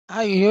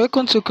Hi,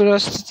 welcome to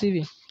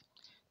Curiosity TV.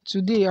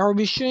 Today I'll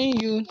be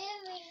showing you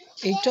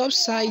a job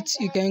site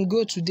you can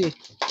go today.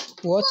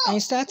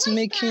 And start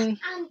making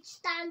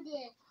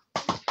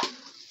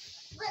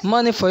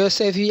money for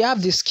yourself. If you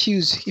have the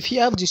skills, if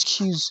you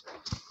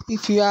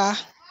are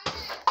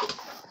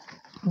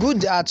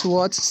good at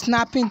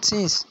snapping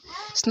things,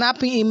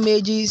 snapping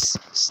images,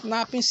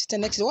 snapping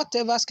system,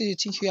 whatever skill you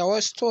think you are,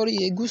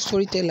 a good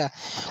storyteller,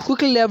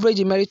 quickly leverage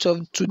the merit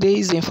of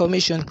today's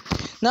information.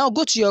 Now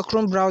go to your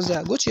Chrome browser,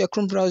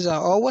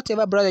 or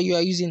whatever browser you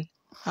are using.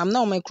 I'm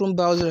now on my Chrome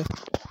browser.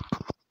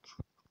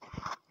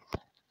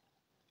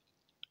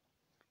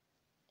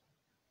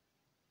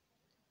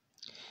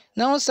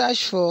 Now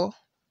search for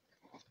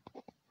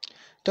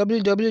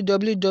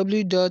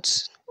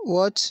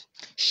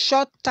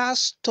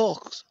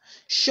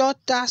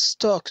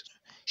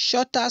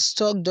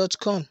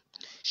Shutterstock.com.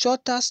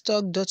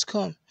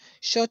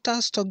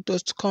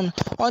 Shutterstock.com.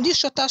 On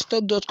this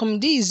Shutterstock.com,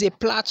 this is a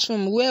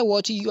platform where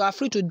you are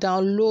free to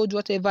download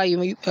whatever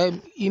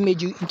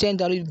image you intend,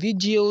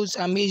 videos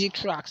and music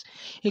tracks.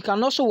 You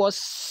can also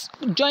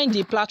join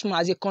the platform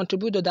as a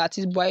contributor, that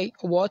is by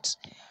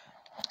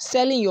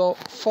selling your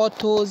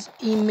photos,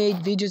 image,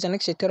 videos, and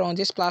etc. on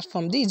this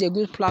platform. This is a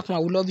good platform. I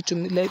would love you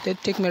to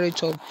take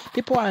merit of.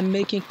 People are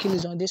making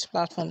kills on this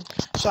platform.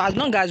 So as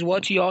long as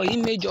your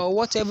image or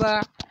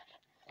whatever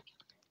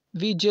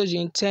videos you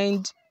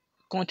intend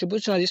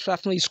contributing on this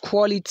platform is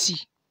quality,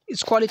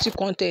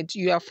 content,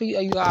 you are free.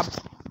 You are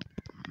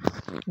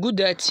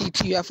good at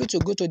it. You are free to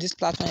go to this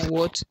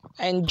platform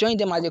and join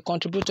them as a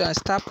contributor and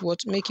start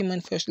making money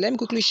first. Let me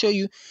quickly show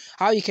you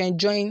how you can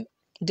join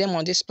them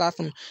on this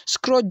platform.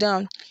 Scroll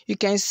down, you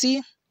can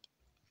see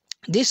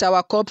this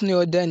our company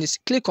or Dennis.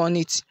 Click on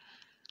it.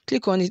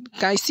 Can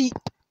you see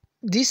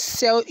this?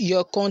 Sell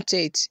your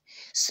content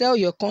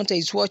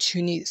is what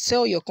you need.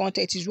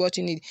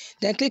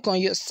 Then click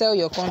on sell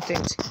your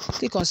content.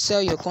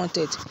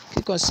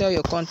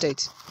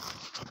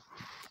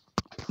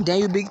 Then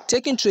you'll be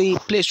taken to a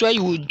place where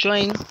you will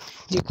join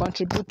the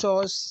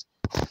contributors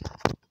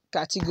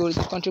category.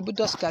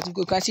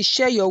 You can see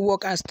share your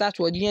work and start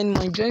earn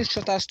money. Join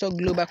Shutterstock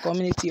global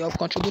community of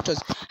contributors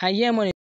and earn money